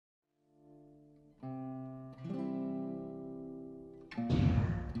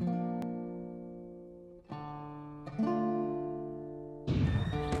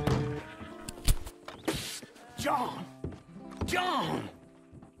John! John!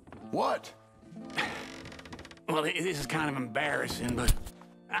 What? Well, this is kind of embarrassing, but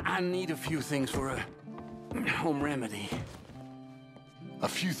I need a few things for a home remedy. A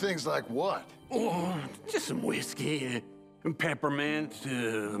few things like what? Oh, just some whiskey, peppermint,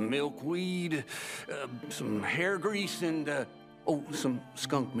 milkweed, some hair grease, and, some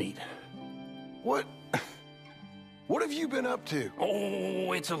skunk meat. What? What have you been up to?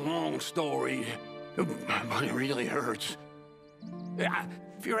 Oh, it's a long story, but it really hurts.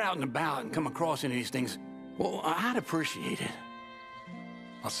 If you're out and about and come across any of these things, well, I'd appreciate it.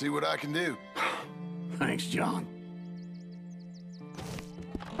 I'll see what I can do. Thanks, John.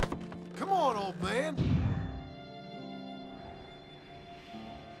 Come on, old man.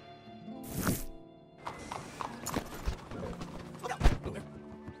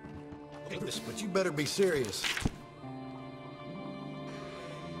 But you better be serious.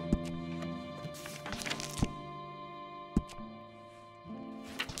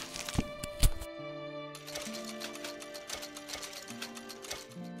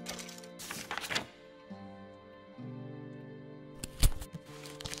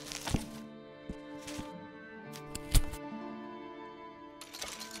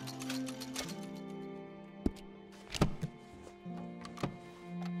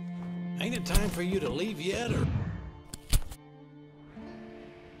 Ain't it time for you to leave yet, or...?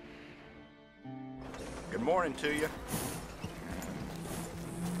 Good morning to you.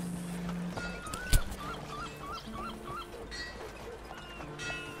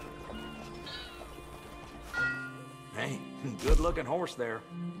 Hey, good-looking horse there.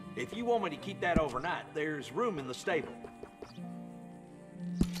 If you want me to keep that overnight, there's room in the stable.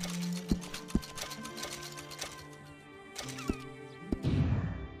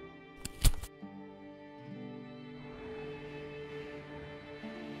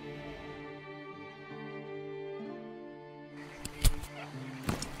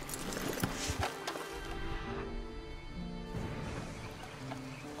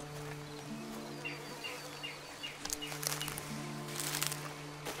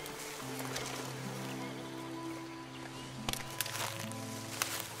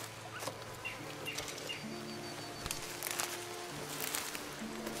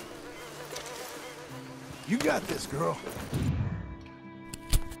 You got this, girl.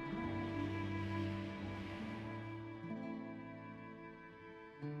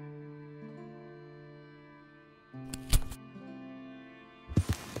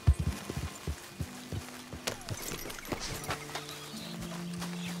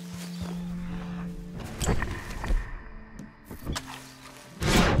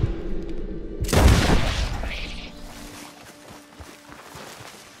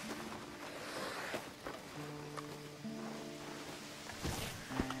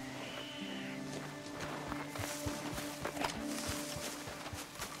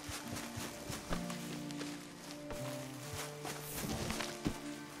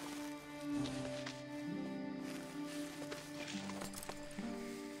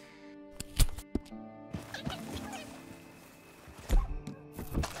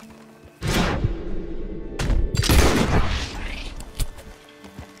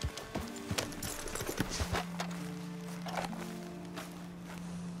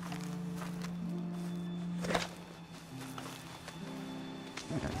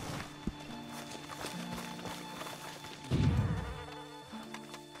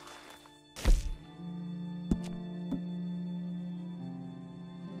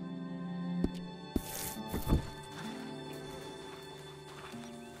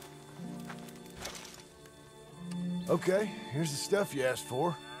 Okay, here's the stuff you asked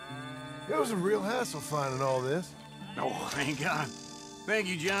for. It was a real hassle finding all this. Oh, thank God. Thank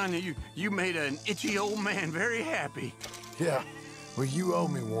you, John. You made an itchy old man very happy. Yeah, well, you owe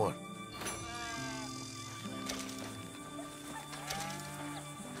me one.